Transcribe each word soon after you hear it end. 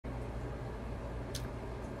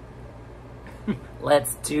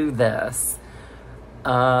Let's do this.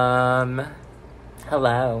 Hello.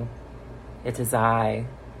 It is I,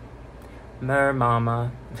 Mer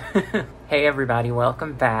Mama. Hey everybody,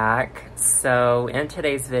 welcome back. So in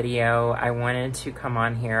today's video, I wanted to come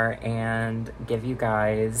on here and give you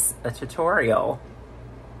guys a tutorial.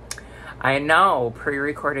 I know,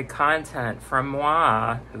 pre-recorded content from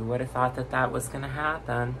moi. Who would have thought that that was gonna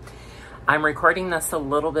happen? I'm recording this a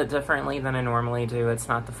little bit differently than I normally do. It's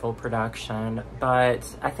not the full production, but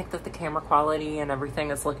I think that the camera quality and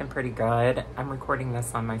everything is looking pretty good. I'm recording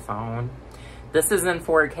this on my phone. This is in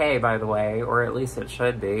 4K, by the way, or at least it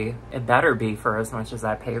should be. It better be for as much as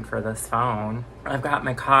I paid for this phone. I've got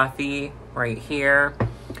my coffee right here.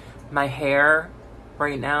 My hair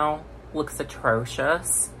right now looks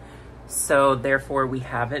atrocious. So therefore we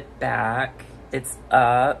have it back. It's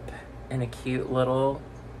up in a cute little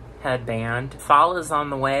headband. Fall is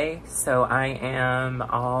on the way, so I am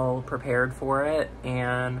all prepared for it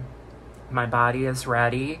and my body is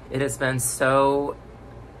ready. It has been so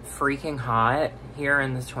freaking hot here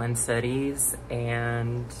in the Twin Cities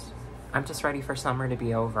and I'm just ready for summer to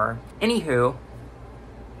be over. Anywho,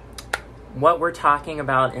 what we're talking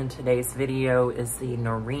about in today's video is the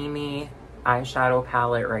Narimi eyeshadow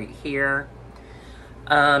palette right here.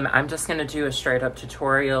 I'm just gonna do a straight up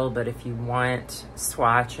tutorial, but if you want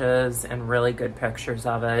swatches and really good pictures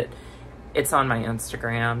of it, it's on my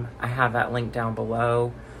Instagram. I have that link down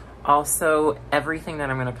below. Also, everything that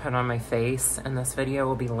I'm gonna put on my face in this video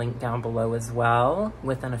will be linked down below as well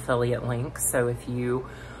with an affiliate link. So if you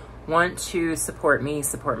want to support me,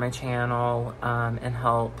 support my channel, and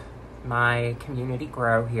help my community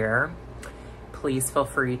grow here, please feel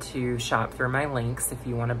free to shop through my links if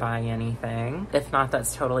you want to buy anything. If not,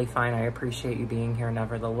 that's totally fine. I appreciate you being here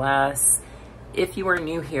nevertheless. If you are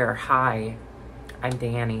new here, hi, I'm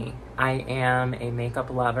Dani. I am a makeup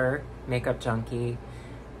lover, makeup junkie,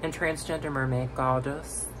 and transgender mermaid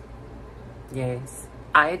goddess. Yes.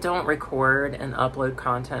 I don't record and upload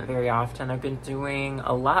content very often. I've been doing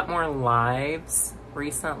a lot more lives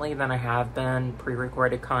recently than I have been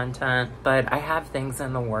pre-recorded content, but I have things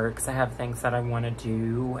in the works. I have things that I want to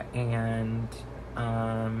do, and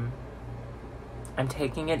I'm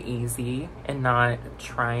taking it easy and not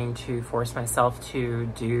trying to force myself to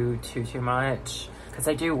do too much because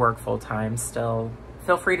I do work full-time still.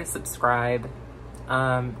 Feel free to subscribe.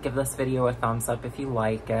 Give this video a thumbs up if you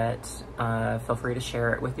like it. Feel free to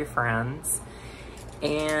share it with your friends.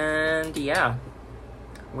 And yeah,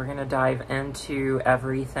 we're gonna dive into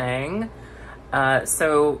everything.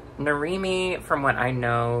 So Narimi, from what I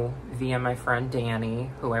know via my friend Dani,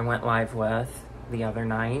 who I went live with the other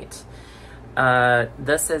night,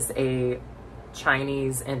 this is a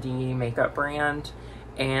Chinese indie makeup brand,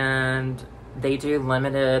 and they do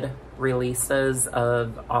limited releases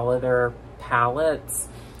of all of their palettes.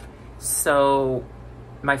 So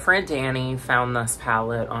my friend Dani found this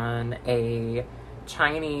palette on a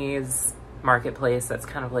Chinese marketplace that's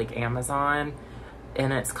kind of like Amazon,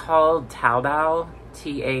 and it's called Taobao,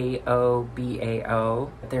 T-A-O-B-A-O.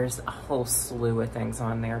 There's a whole slew of things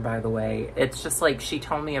on there, by the way. It's just like, she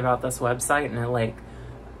told me about this website and it like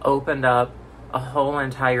opened up a whole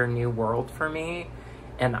entire new world for me,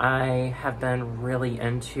 and I have been really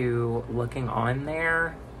into looking on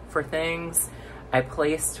there for things. I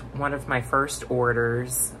placed one of my first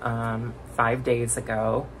orders 5 days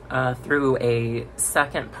ago through a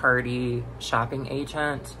second-party shopping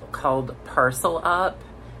agent called Parcel Up.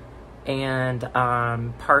 And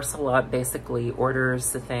Parcel Up basically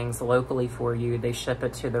orders the things locally for you. They ship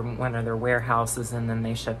it to one of their warehouses, and then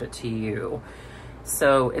they ship it to you.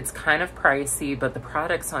 So it's kind of pricey, but the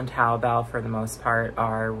products on Taobao for the most part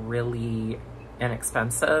are really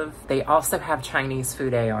inexpensive. They also have Chinese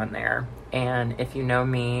food on there, and if you know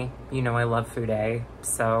me, you know I love food.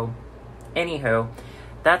 So anywho,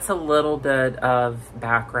 that's a little bit of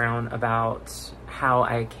background about how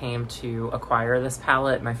I came to acquire this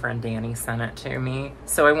palette. My friend Dani sent it to me,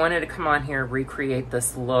 so I wanted to come on here, recreate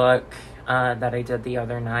this look that I did the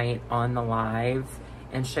other night on the live,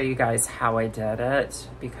 and show you guys how I did it,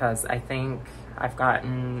 because I think I've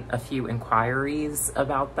gotten a few inquiries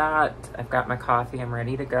about that. I've got my coffee, I'm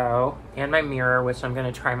ready to go, and my mirror, which I'm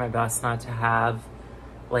gonna try my best not to have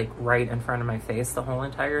like right in front of my face the whole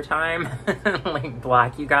entire time, like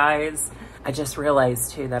block you guys. I just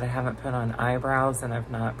realized too that I haven't put on eyebrows and I've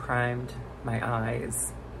not primed my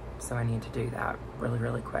eyes, so I need to do that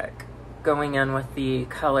really quick. Going in with the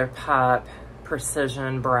ColourPop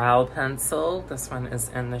Precision Brow Pencil. This one is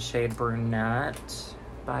in the shade Brunette.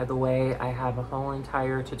 By the way, I have a whole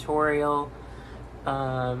entire tutorial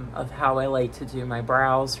of how I like to do my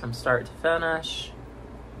brows from start to finish.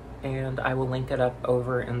 and I will link it up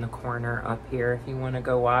over in the corner up here if you want to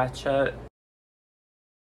go watch it.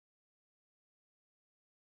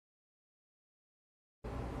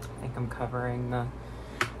 I think I'm covering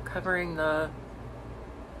the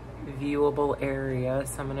viewable area,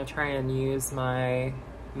 so I'm going to try and use my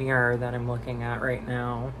mirror that I'm looking at right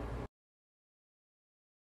now.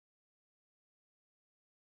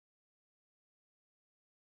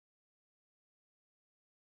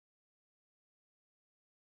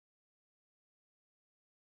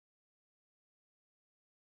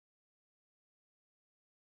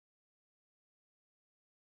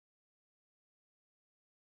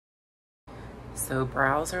 So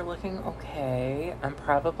brows are looking okay. I'm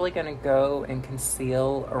probably gonna go and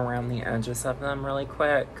conceal around the edges of them really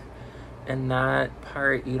quick. And that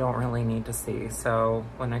part you don't really need to see. So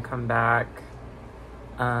when I come back,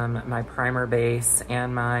 my primer base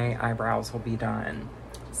and my eyebrows will be done.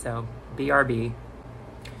 So BRB.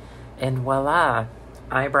 And voila,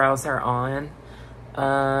 eyebrows are on.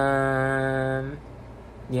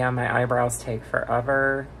 Yeah, my eyebrows take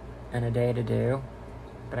forever and a day to do,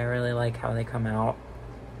 but I really like how they come out.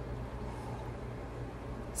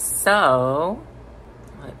 So,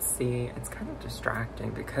 let's see, it's kind of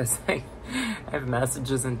distracting because I have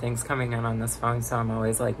messages and things coming in on this phone, so I'm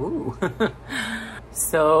always like, ooh.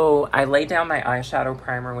 So, I laid down my eyeshadow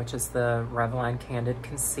primer, which is the Revlon Candid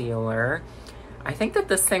Concealer. I think that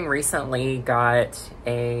this thing recently got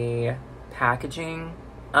a packaging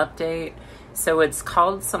update, so it's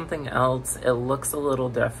called something else. It looks a little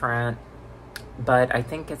different, but I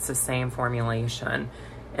think it's the same formulation.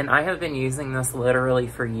 And I have been using this literally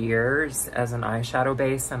for years as an eyeshadow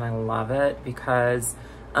base, and I love it because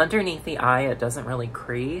underneath the eye, it doesn't really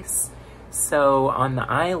crease. So on the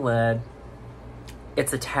eyelid,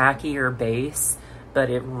 it's a tackier base, but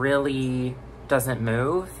it really doesn't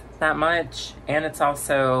move that much. And it's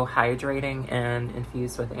also hydrating and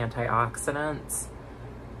infused with antioxidants.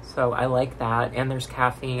 So I like that. And there's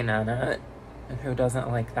caffeine in it. And who doesn't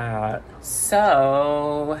like that?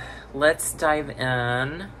 So let's dive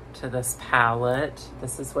in to this palette.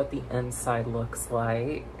 This is what the inside looks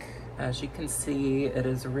like. As you can see, it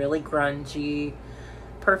is really grungy,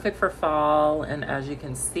 perfect for fall. And as you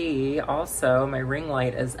can see, also my ring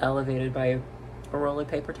light is elevated by a roll of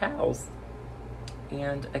paper towels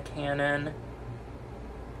and a Canon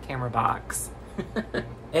camera box.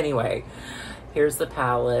 Anyway, here's the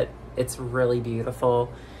palette. It's really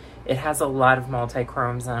beautiful. It has a lot of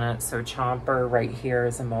multi-chromes on it. So Chomper right here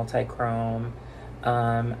is a multi-chrome.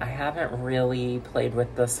 I haven't really played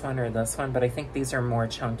with this one or this one, but I think these are more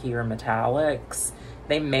chunkier metallics.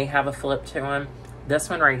 They may have a flip to them. This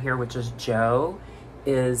one right here, which is Joe,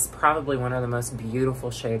 is probably one of the most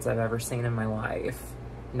beautiful shades I've ever seen in my life.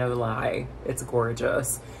 No lie, it's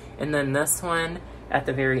gorgeous. And then this one at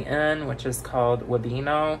the very end, which is called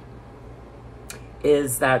Wabino,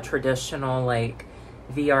 is that traditional like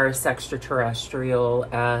VR's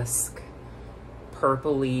extraterrestrial-esque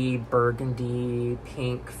purpley burgundy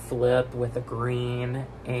pink flip with a green,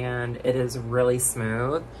 and it is really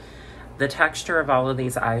smooth. The texture of all of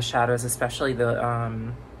these eyeshadows, especially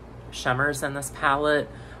the shimmers in this palette,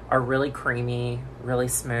 are really creamy, really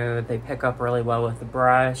smooth. They pick up really well with the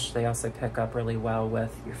brush. They also pick up really well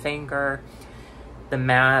with your finger. The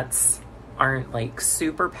mattes aren't like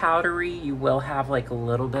super powdery. You will have like a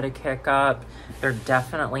little bit of kick up. They're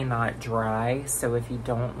definitely not dry. So if you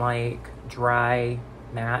don't like dry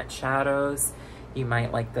matte shadows, you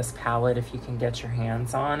might like this palette if you can get your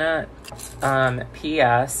hands on it.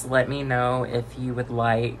 P.S. Let me know if you would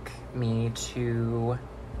like me to,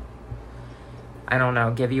 I don't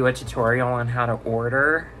know, give you a tutorial on how to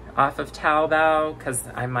order off of Taobao, because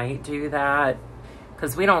I might do that.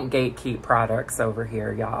 Because we don't gatekeep products over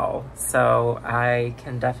here, y'all. So I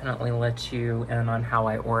can definitely let you in on how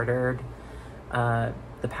I ordered the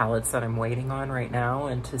palettes that I'm waiting on right now,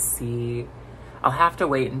 and to see, I'll have to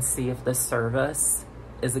wait and see if this service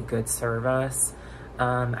is a good service.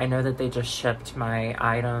 I know that they just shipped my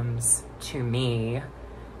items to me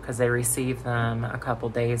because they received them a couple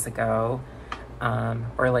days ago,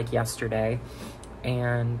 or like yesterday.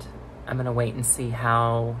 And I'm gonna wait and see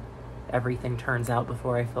how everything turns out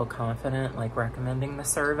before I feel confident like recommending the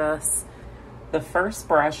service. The first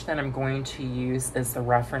brush that I'm going to use is the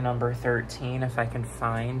rougher number 13, if I can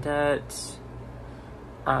find it.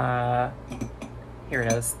 Here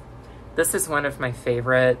it is. This is one of my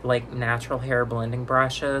favorite like natural hair blending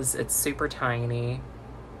brushes. It's super tiny.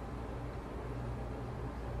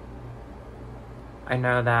 I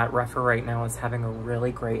know that Rougher right now is having a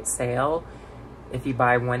really great sale, if you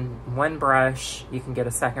buy one brush, you can get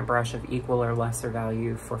a second brush of equal or lesser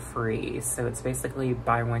value for free. So it's basically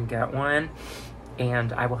buy one, get one.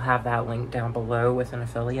 And I will have that link down below with an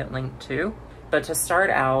affiliate link too. But to start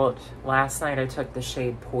out, last night I took the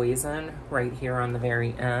shade Poison right here on the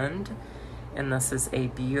very end. And this is a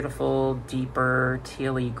beautiful, deeper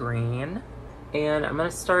tealy green. And I'm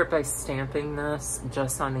gonna start by stamping this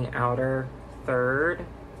just on the outer third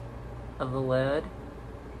of the lid.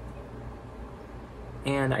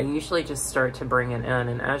 And I usually just start to bring it in,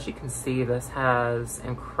 and as you can see, this has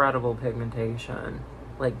incredible pigmentation.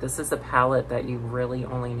 Like, this is a palette that you really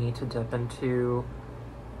only need to dip into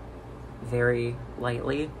very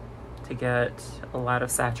lightly to get a lot of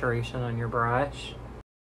saturation on your brush.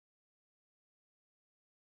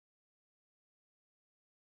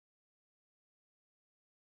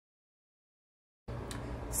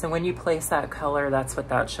 So when you place that color, that's what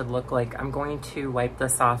that should look like. I'm going to wipe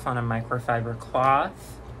this off on a microfiber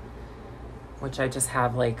cloth, which I just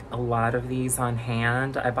have like a lot of these on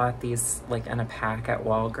hand. I bought these like in a pack at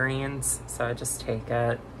Walgreens. So I just take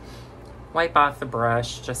it, wipe off the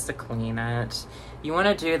brush just to clean it. You want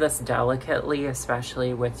to do this delicately,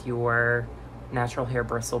 especially with your natural hair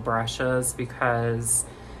bristle brushes, because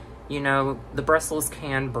you know, the bristles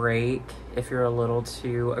can break if you're a little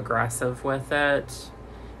too aggressive with it.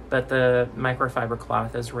 But the microfiber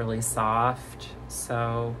cloth is really soft.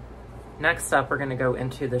 So next up, we're gonna go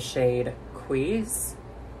into the shade Quis,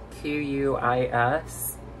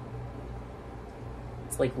 Q-U-I-S.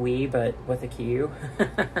 It's like we, but with a Q.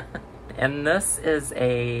 And this is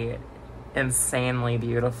a insanely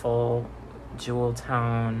beautiful jewel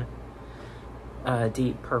tone,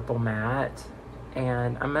 deep purple matte.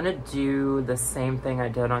 And I'm gonna do the same thing I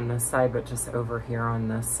did on this side, but just over here on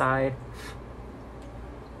this side.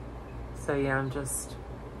 So yeah, I'm just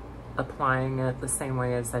applying it the same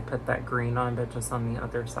way as I put that green on, but just on the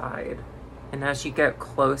other side. And as you get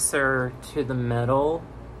closer to the middle,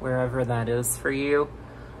 wherever that is for you,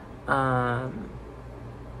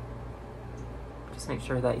 just make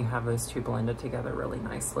sure that you have those two blended together really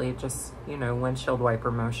nicely. Just, you know, windshield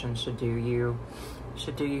wiper motion should do you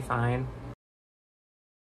fine.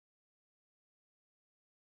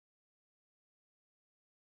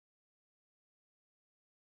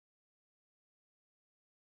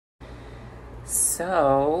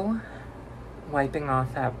 So, wiping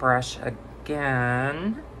off that brush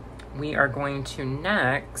again, we are going to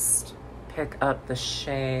next pick up the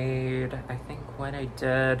shade. I think what I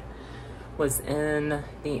did was in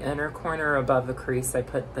the inner corner above the crease, I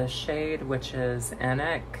put this shade, which is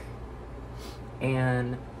Enoch.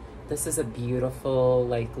 And this is a beautiful,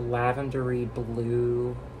 like, lavendery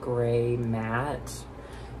blue gray matte.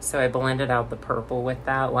 So I blended out the purple with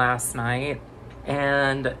that last night.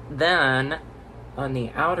 And then on the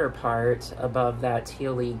outer part above that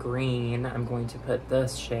tealy green, I'm going to put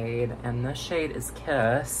this shade, and this shade is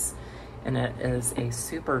Kiss, and it is a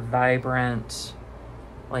super vibrant,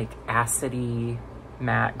 like acidy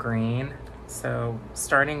matte green. So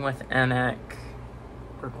starting with Enoch,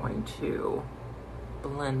 we're going to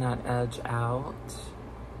blend that edge out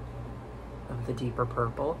of the deeper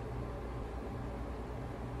purple.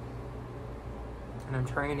 And I'm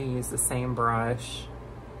trying to use the same brush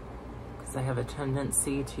because I have a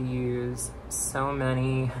tendency to use so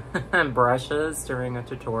many brushes during a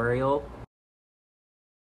tutorial.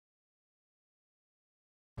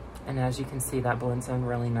 And as you can see, that blends in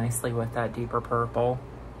really nicely with that deeper purple.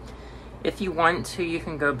 If you want to, you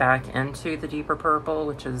can go back into the deeper purple,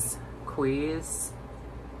 which is Quis.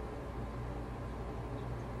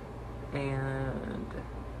 And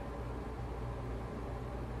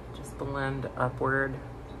just blend upward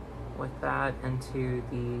with that into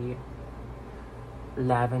the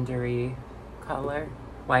lavendery color.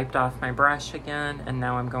 Wiped off my brush again, and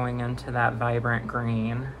now I'm going into that vibrant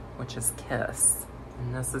green, which is Kiss.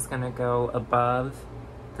 And this is gonna go above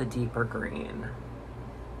the deeper green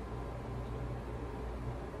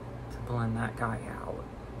to blend that guy out.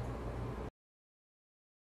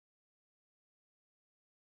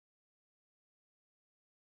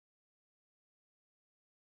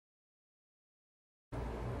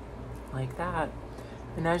 Like that.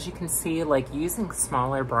 And as you can see, like, using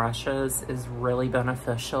smaller brushes is really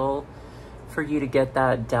beneficial for you to get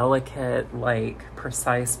that delicate, like,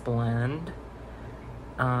 precise blend.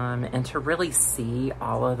 And to really see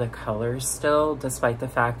all of the colors still, despite the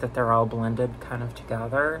fact that they're all blended kind of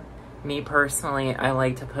together. Me personally, I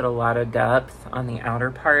like to put a lot of depth on the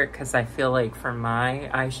outer part because I feel like for my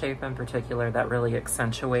eye shape in particular, that really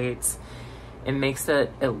accentuates. It makes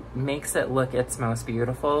it look its most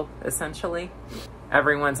beautiful, essentially.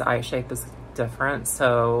 Everyone's eye shape is different,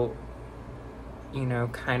 so you know,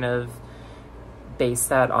 kind of base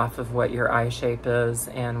that off of what your eye shape is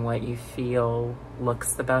and what you feel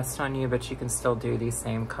looks the best on you, but you can still do these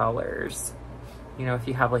same colors. You know, if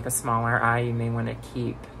you have like a smaller eye, you may want to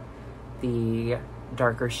keep the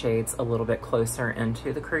darker shades a little bit closer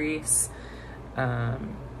into the crease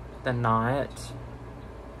than not.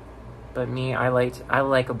 But me, I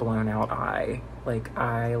like a blown out eye. Like,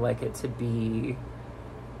 I like it to be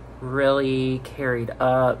really carried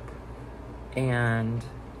up, and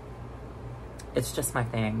it's just my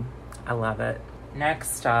thing. I love it.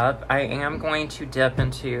 Next up, I am going to dip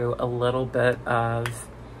into a little bit of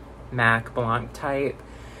MAC Blanc type.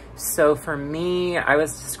 So for me, I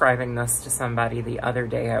was describing this to somebody the other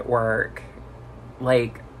day at work.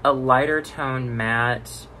 Like, a lighter tone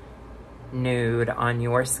matte nude on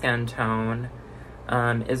your skin tone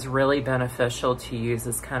is really beneficial to use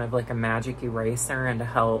as kind of like a magic eraser and to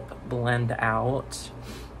help blend out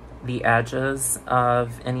the edges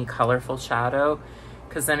of any colorful shadow,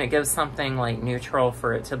 because then it gives something like neutral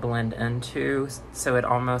for it to blend into, so it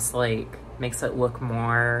almost like makes it look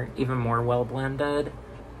even more well blended.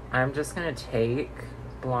 I'm just gonna take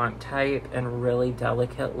Blanc type and really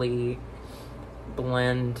delicately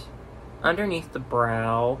blend underneath the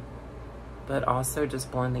brow, but also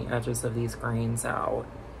just blend the edges of these grains out.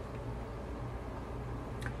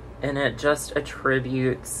 And it just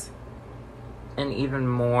attributes an even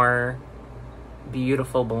more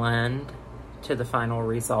beautiful blend to the final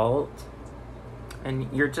result.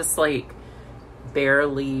 And you're just like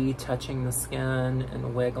barely touching the skin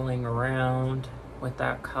and wiggling around with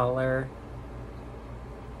that color.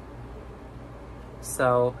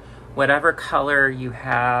 So whatever color you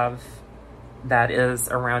have that is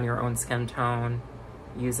around your own skin tone,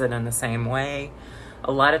 use it in the same way.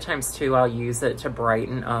 A lot of times too, I'll use it to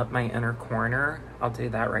brighten up my inner corner. I'll do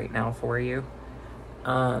that right now for you.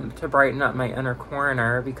 To brighten up my inner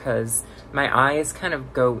corner, because my eyes kind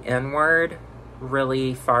of go inward,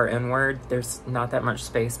 really far inward. There's not that much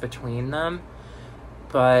space between them,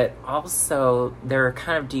 but also they're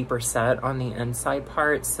kind of deeper set on the inside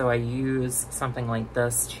part, so I use something like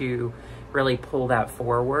this to really pull that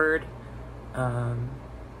forward. And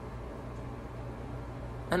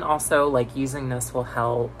also, like, using this will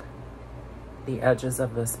help the edges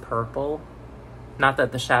of this purple. Not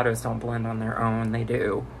that the shadows don't blend on their own, they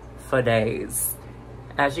do, for days.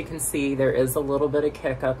 As you can see, there is a little bit of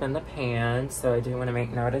kick up in the pan, so I do want to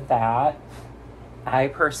make note of that. I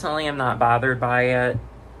personally am not bothered by it,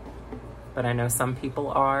 but I know some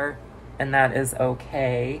people are, and that is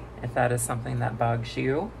okay if that is something that bugs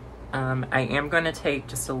you. I am going to take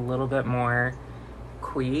just a little bit more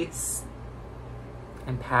crease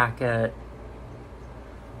and pack it,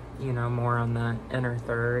 you know, more on the inner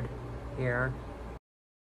third here.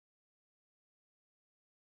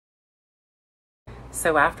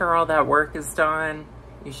 So after all that work is done,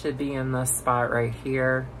 you should be in this spot right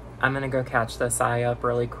here. I'm gonna go catch this eye up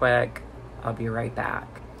really quick. I'll be right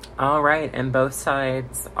back. All right, and both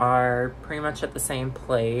sides are pretty much at the same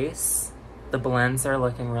place. The blends are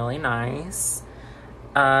looking really nice.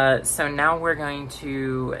 So now we're going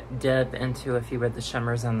to dip into a few of the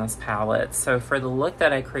shimmers in this palette. So for the look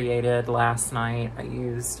that I created last night, I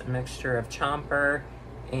used a mixture of Chomper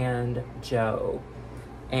and Joe.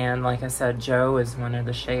 And like I said, Joe is one of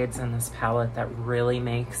the shades in this palette that really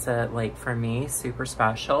makes it, like, for me, super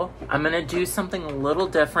special. I'm gonna do something a little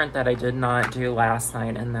different that I did not do last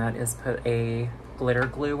night, and that is put a glitter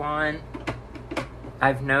glue on.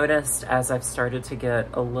 I've noticed as I've started to get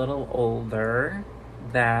a little older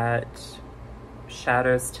that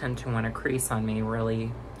shadows tend to want to crease on me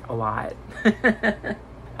really a lot.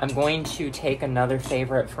 I'm going to take another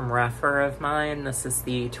favorite from Refer of mine. This is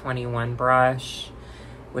the 21 brush,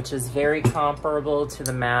 which is very comparable to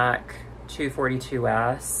the MAC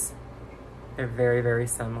 242S. They're very, very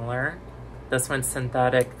similar. This one's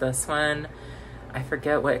synthetic. This one, I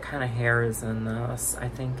forget what kind of hair is in this. I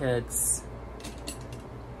think it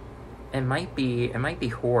might be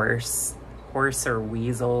horse or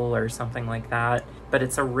weasel or something like that. But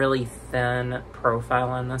it's a really thin profile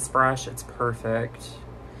on this brush. It's perfect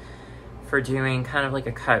for doing kind of like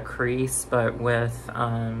a cut crease, but with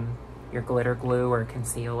your glitter glue or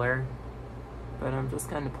concealer. But I'm just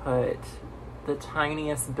going to put the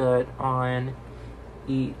tiniest bit on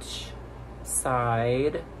each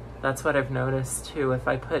side. That's what I've noticed too. If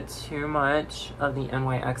I put too much of the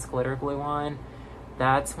NYX glitter glue on,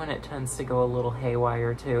 that's when it tends to go a little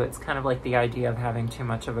haywire too. It's kind of like the idea of having too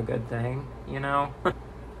much of a good thing, you know?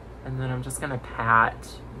 And then I'm just gonna pat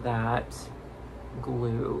that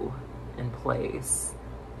glue in place.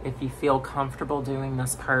 If you feel comfortable doing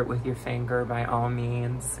this part with your finger, by all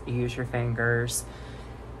means, use your fingers.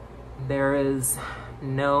 There is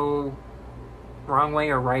no wrong way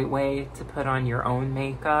or right way to put on your own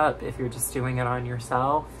makeup if you're just doing it on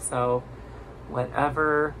yourself. So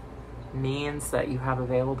whatever means that you have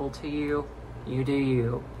available to you, you do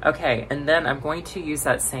you. Okay, and then I'm going to use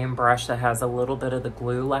that same brush that has a little bit of the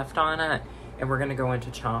glue left on it, and we're gonna go into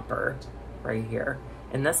Chomper right here.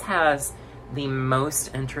 And this has the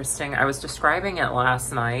most interesting, I was describing it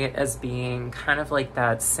last night as being kind of like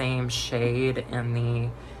that same shade in the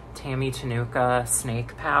Tammy Tenuka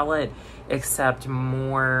Snake palette, except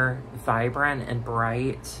more vibrant and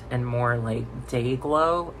bright and more like day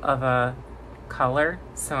glow of a color.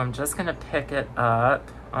 So I'm just gonna pick it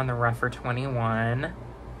up on the Rougher 21.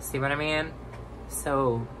 See what I mean?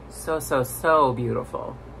 So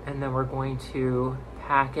beautiful. And then we're going to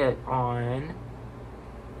pack it on.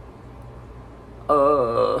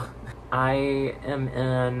 I am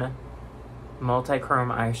in multi-chrome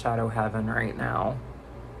eyeshadow heaven right now.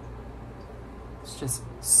 It's just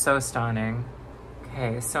so stunning.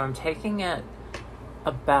 Okay, so I'm taking it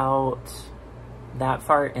about that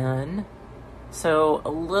far in. So a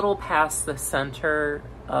little past the center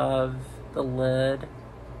of the lid.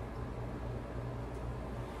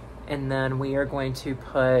 And then we are going to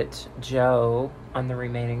put Joe on the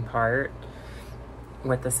remaining part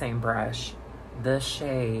with the same brush. This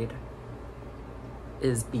shade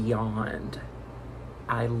is beyond.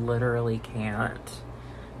 I literally can't.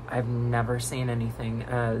 I've never seen anything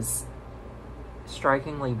as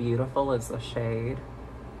strikingly beautiful as the shade.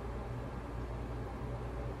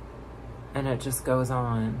 And it just goes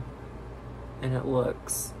on and it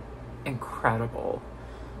looks incredible.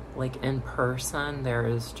 Like in person, there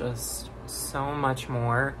is just so much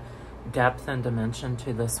more depth and dimension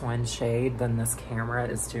to this one shade than this camera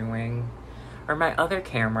is doing, or my other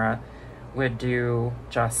camera would do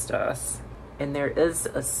justice. And there is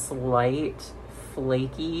a slight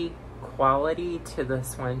flaky quality to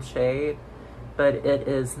this one shade, but it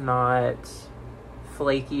is not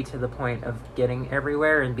flaky to the point of getting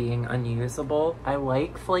everywhere and being unusable. I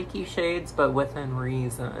like flaky shades, but within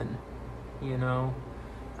reason, you know?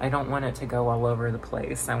 I don't want it to go all over the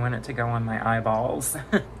place. I want it to go on my eyeballs.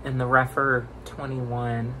 And the Rougher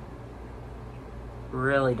 21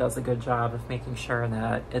 really does a good job of making sure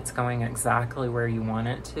that it's going exactly where you want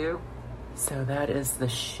it to. So that is the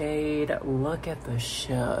shade. Look at the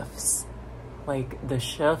shifts. Like, the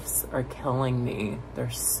shifts are killing me. They're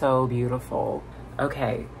so beautiful.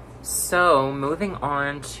 Okay, so moving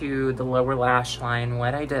on to the lower lash line,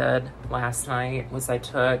 what I did last night was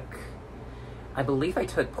I believe I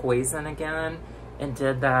took Poison again and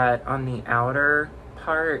did that on the outer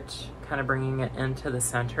part, kind of bringing it into the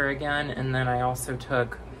center again. And then I also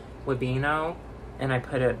took Wabino and I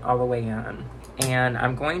put it all the way in. And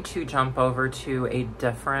I'm going to jump over to a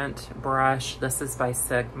different brush. This is by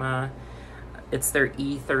Sigma. It's their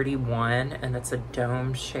E31 and it's a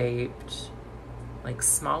dome shaped, like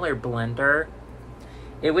smaller blender.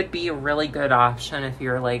 It would be a really good option if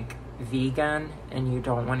you're like vegan and you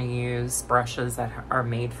don't want to use brushes that are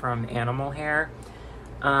made from animal hair.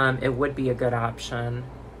 It would be a good option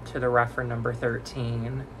to the Rougher number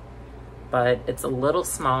 13, but it's a little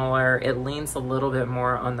smaller. It leans a little bit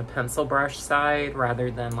more on the pencil brush side rather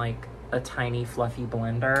than like a tiny fluffy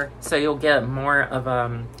blender. So you'll get more of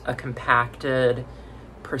a compacted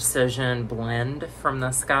precision blend from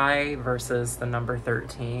this guy versus the number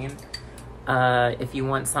 13. If you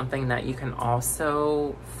want something that you can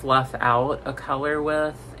also fluff out a color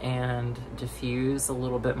with and diffuse a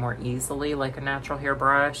little bit more easily like a natural hair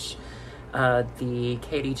brush, the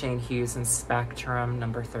Katie Jane Hughes and Spectrum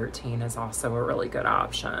number 13 is also a really good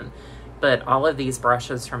option. But all of these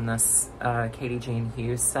brushes from this Katie Jane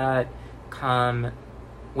Hughes set come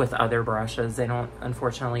with other brushes. They don't,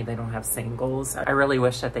 unfortunately, they don't have singles. I really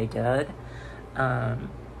wish that they did.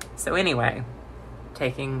 So anyway,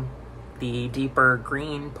 taking the deeper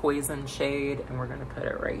green Poison shade and we're gonna put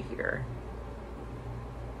it right here.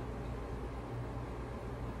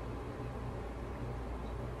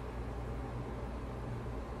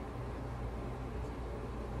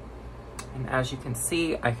 And as you can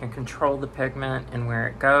see, I can control the pigment and where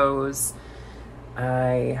it goes.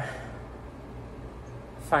 I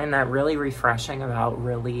find that really refreshing about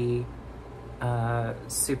really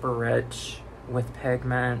super rich with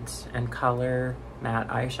pigment and color matte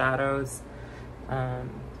eyeshadows,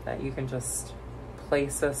 that you can just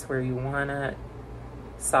place this where you want it,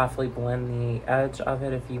 softly blend the edge of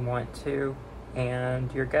it if you want to,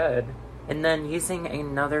 and you're good. And then using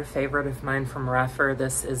another favorite of mine from Rougher,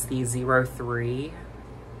 this is the 03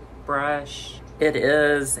 brush. It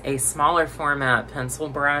is a smaller format pencil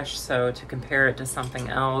brush, so to compare it to something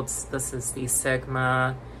else, this is the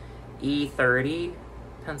Sigma E30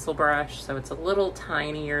 pencil brush, so it's a little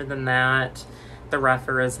tinier than that. The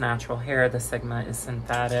rougher is natural hair, the Sigma is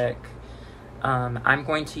synthetic. I'm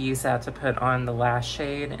going to use that to put on the last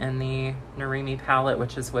shade in the Narimi palette,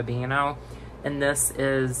 which is Wabino. And this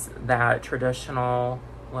is that traditional,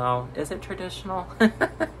 well, is it traditional?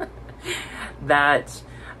 That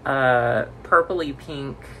purpley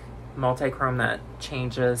pink multi-chrome that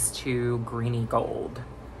changes to greeny gold.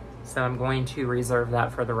 So I'm going to reserve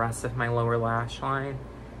that for the rest of my lower lash line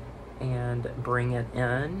and bring it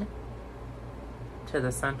in to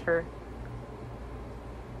the center.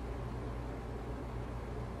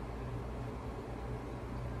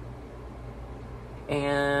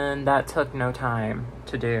 And that took no time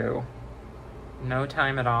to do. No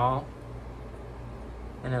time at all.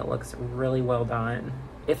 And it looks really well done,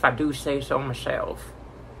 if I do say so myself.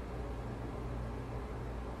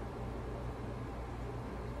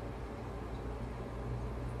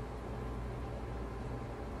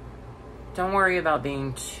 Don't worry about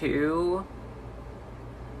being too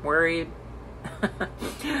worried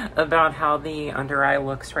about how the under eye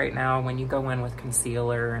looks right now. When you go in with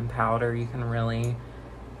concealer and powder, you can really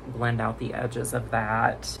blend out the edges of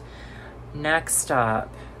that. Next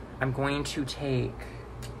up, I'm going to take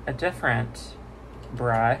a different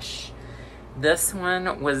brush. This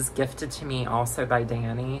one was gifted to me also by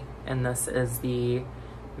Dani, and this is the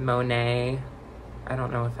Monet. I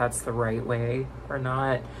don't know if that's the right way or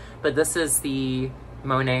not, but this is the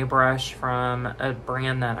Monet brush from a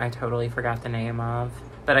brand that I totally forgot the name of.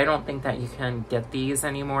 But I don't think that you can get these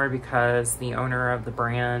anymore because the owner of the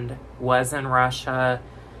brand was in Russia.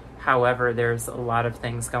 However, there's a lot of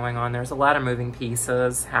things going on. There's a lot of moving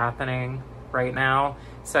pieces happening right now.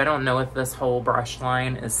 So I don't know if this whole brush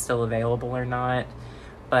line is still available or not.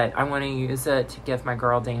 But I want to use it to give my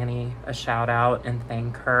girl Dani a shout out and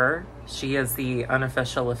thank her. She is the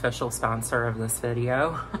unofficial official sponsor of this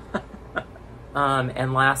video.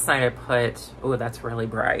 And last night I put, oh, that's really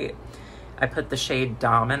bright. I put the shade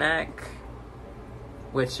Dominic,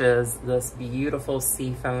 which is this beautiful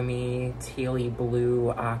seafoamy tealy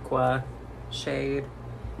blue aqua shade.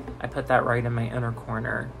 I put that right in my inner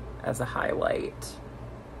corner as a highlight.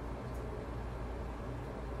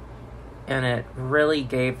 And it really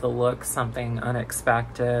gave the look something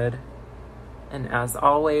unexpected. And as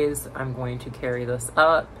always, I'm going to carry this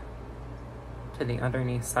up to the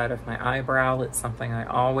underneath side of my eyebrow. It's something I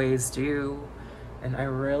always do, and I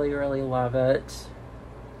really, really love it.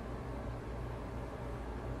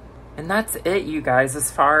 And that's it, you guys, as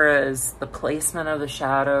far as the placement of the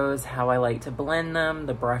shadows, how I like to blend them,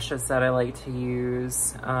 the brushes that I like to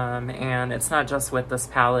use. And it's not just with this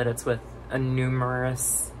palette, it's with a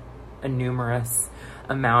numerous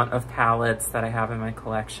amount of palettes that I have in my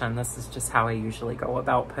collection. This is just how I usually go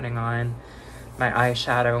about putting on my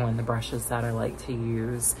eyeshadow and the brushes that I like to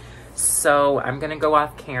use. So I'm gonna go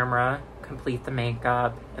off camera, complete the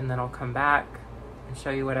makeup, and then I'll come back and show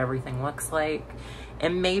you what everything looks like,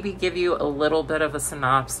 and maybe give you a little bit of a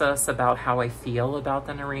synopsis about how I feel about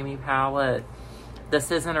the Narimi palette. This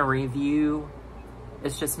isn't a review,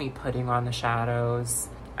 it's just me putting on the shadows.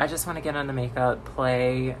 I just want to get on the makeup,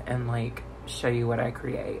 play, and like show you what I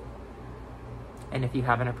create. And if you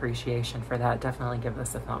have an appreciation for that, definitely give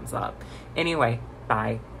this a thumbs up. Anyway,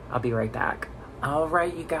 bye. I'll be right back. All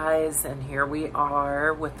right, you guys, and here we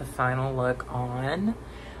are with the final look on.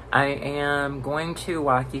 I am going to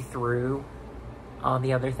walk you through all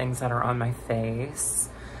the other things that are on my face.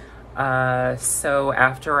 So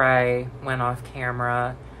after I went off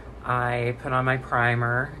camera, I put on my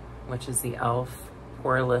primer, which is the e.l.f.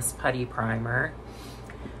 Poreless Putty Primer.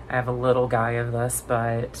 I have a little guy of this,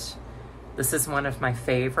 but this is one of my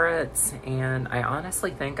favorites, and I honestly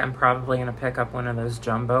think I'm probably gonna pick up one of those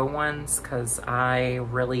jumbo ones because I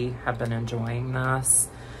really have been enjoying this.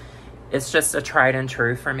 It's just a tried and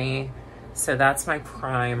true for me. So that's my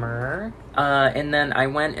primer. And then I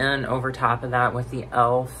went in over top of that with the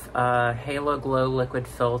e.l.f. Halo Glow Liquid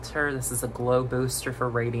Filter. This is a glow booster for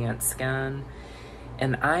radiant skin.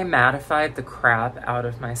 And I mattified the crap out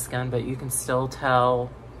of my skin, but you can still tell,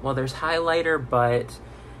 well, there's highlighter, but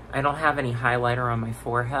I don't have any highlighter on my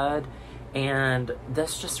forehead. And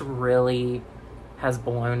this just really has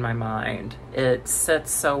blown my mind. It sits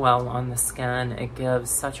so well on the skin. It gives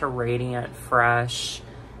such a radiant, fresh,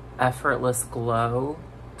 effortless glow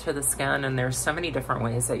to the skin. And there's so many different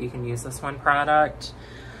ways that you can use this one product.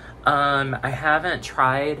 I haven't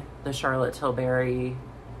tried the Charlotte Tilbury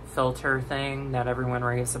filter thing that everyone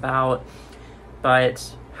raves about,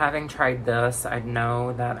 but having tried this, I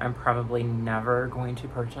know that I'm probably never going to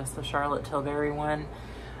purchase the Charlotte Tilbury one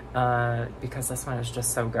because this one is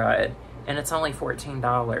just so good. And it's only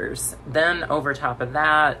 $14. Then over top of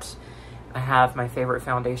that, I have my favorite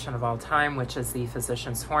foundation of all time, which is the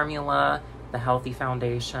Physicians Formula, the Healthy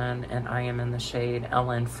Foundation, and I am in the shade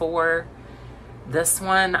LN4. This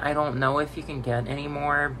one, I don't know if you can get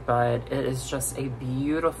anymore, but it is just a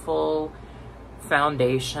beautiful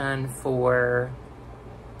foundation for,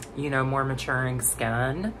 you know, more maturing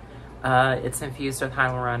skin. It's infused with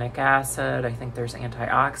hyaluronic acid. I think there's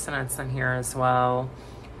antioxidants in here as well.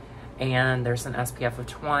 And there's an SPF of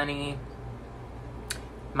 20.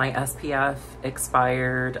 My SPF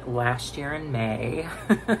expired last year in May.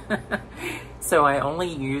 So I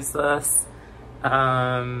only use this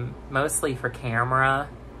mostly for camera,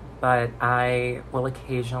 but I will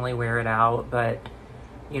occasionally wear it out. But,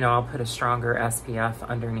 you know, I'll put a stronger SPF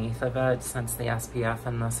underneath of it since the SPF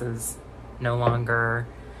in this is no longer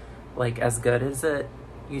like as good as it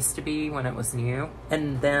used to be when it was new.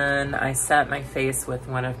 And then I set my face with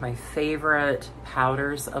one of my favorite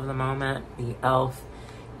powders of the moment, the e.l.f.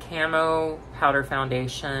 Camo Powder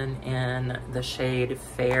Foundation in the shade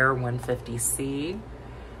Fair 150C.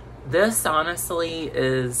 This honestly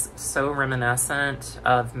is so reminiscent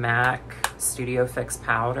of MAC Studio Fix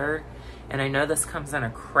powder. And I know this comes in a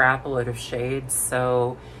crap load of shades,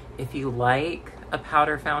 so if you like a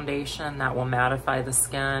powder foundation that will mattify the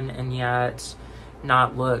skin and yet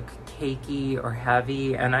not look cakey or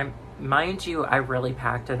heavy, and mind you, I really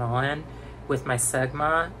packed it on with my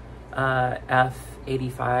Sigma F85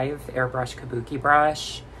 airbrush kabuki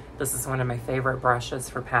brush. This is one of my favorite brushes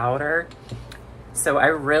for powder. So I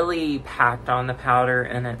really packed on the powder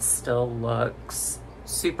and it still looks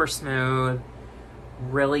super smooth,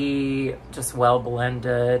 really just well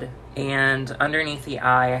blended. And underneath the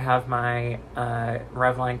eye, I have my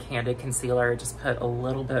Revlon Candid Concealer. I just put a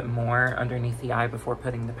little bit more underneath the eye before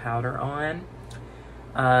putting the powder on.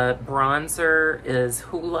 Bronzer is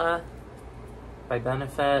Hoola by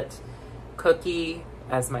Benefit. Cookie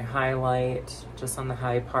as my highlight, just on the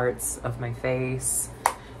high parts of my face.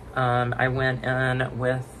 I went in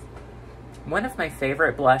with one of my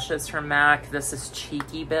favorite blushes from MAC. This is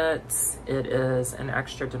Cheeky Bits. It is an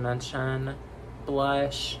extra dimension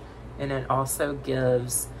blush, and it also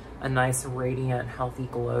gives a nice radiant, healthy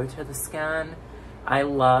glow to the skin. I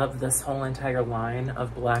love this whole entire line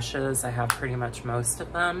of blushes. I have pretty much most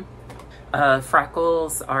of them.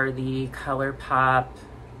 Freckles are the ColourPop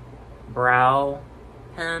Brow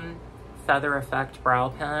Pen, Feather Effect Brow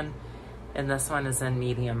Pen, and this one is in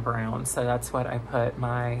medium brown, so that's what I put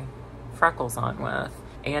my freckles on with.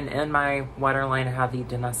 And in my waterline, I have the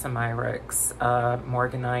Danessa Myricks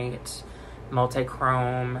Morganite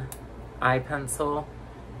Multichrome eye pencil,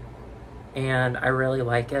 and I really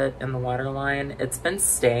like it in the waterline. It's been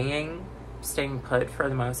staying put for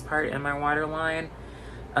the most part in my waterline.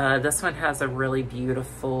 This one has a really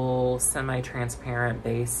beautiful semi-transparent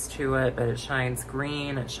base to it, but it shines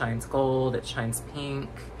green, it shines gold, it shines pink.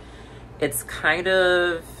 It's kind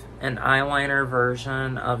of an eyeliner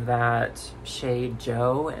version of that shade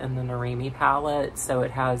Joe in the Narimi palette, so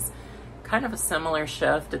it has kind of a similar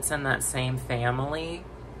shift. It's in that same family,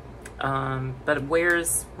 but it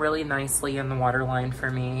wears really nicely in the waterline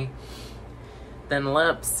for me. Then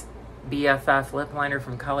lips, BFF lip liner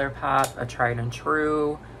from ColourPop, a tried and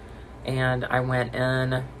true, and I went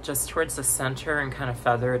in just towards the center and kind of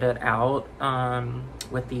feathered it out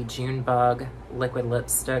with the Junebug liquid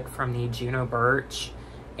lipstick from the Juno Birch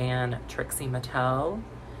and Trixie Mattel,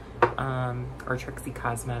 or Trixie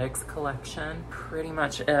Cosmetics collection. Pretty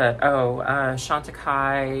much it. Oh,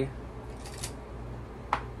 Chantecaille,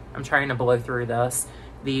 I'm trying to blow through this.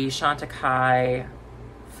 The Chantecaille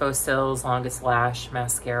Faux Longest Lash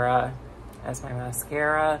Mascara as my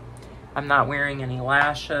mascara. I'm not wearing any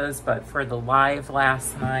lashes, but for the live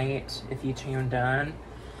last night, if you tuned in,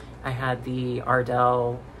 I had the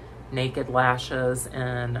Ardell Naked Lashes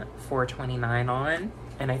in 429 on,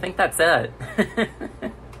 and I think that's it.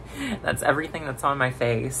 That's everything that's on my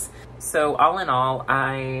face. So all in all,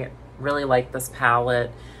 I really like this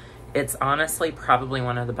palette. It's honestly probably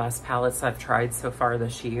one of the best palettes I've tried so far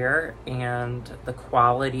this year, and the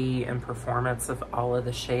quality and performance of all of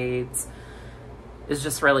the shades is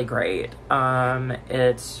just really great.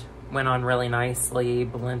 It went on really nicely,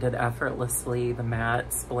 blended effortlessly. The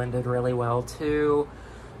mattes blended really well too.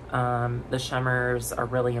 The shimmers are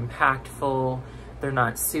really impactful. They're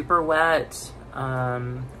not super wet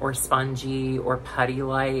or spongy or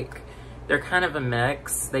putty-like. They're kind of a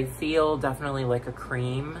mix. They feel definitely like a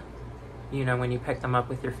cream, you know, when you pick them up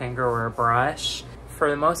with your finger or a brush. for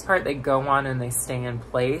the most part, they go on and they stay in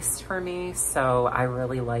place for me. So I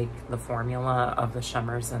really like the formula of the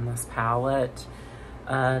shimmers in this palette.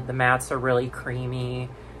 The mattes are really creamy,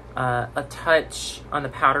 a touch on the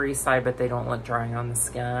powdery side, but they don't look dry on the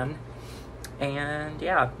skin. And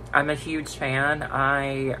yeah, I'm a huge fan.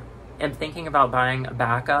 I am thinking about buying a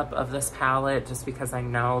backup of this palette just because I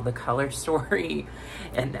know the color story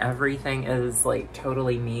and everything is like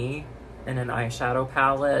totally me in an eyeshadow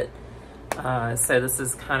palette. So this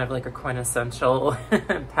is kind of like a quintessential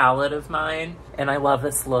palette of mine. And I love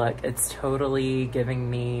this look. It's totally giving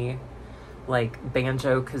me like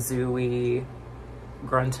Banjo-Kazooie,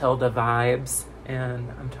 Gruntilda vibes. And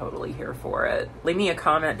I'm totally here for it. Leave me a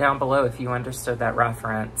comment down below if you understood that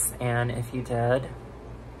reference. And if you did,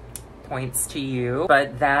 points to you.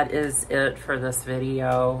 But that is it for this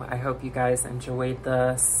video. I hope you guys enjoyed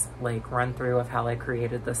this like run through of how I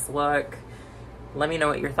created this look. Let me know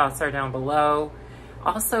what your thoughts are down below.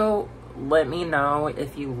 Also, let me know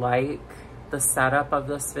if you like the setup of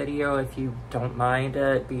this video, if you don't mind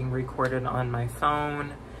it being recorded on my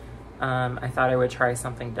phone. I thought I would try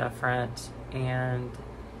something different. And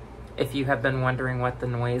if you have been wondering what the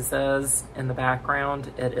noise is in the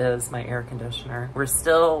background, it is my air conditioner. We're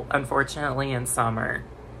still, unfortunately, in summer.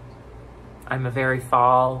 I'm a very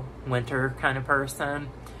fall, winter kind of person,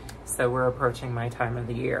 so we're approaching my time of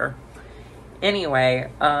the year. Anyway,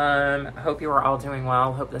 hope you are all doing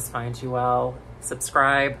well. Hope this finds you well.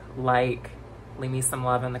 Subscribe, like, leave me some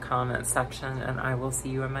love in the comment section, and I will see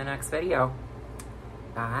you in my next video.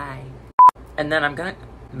 Bye. And then I'm gonna...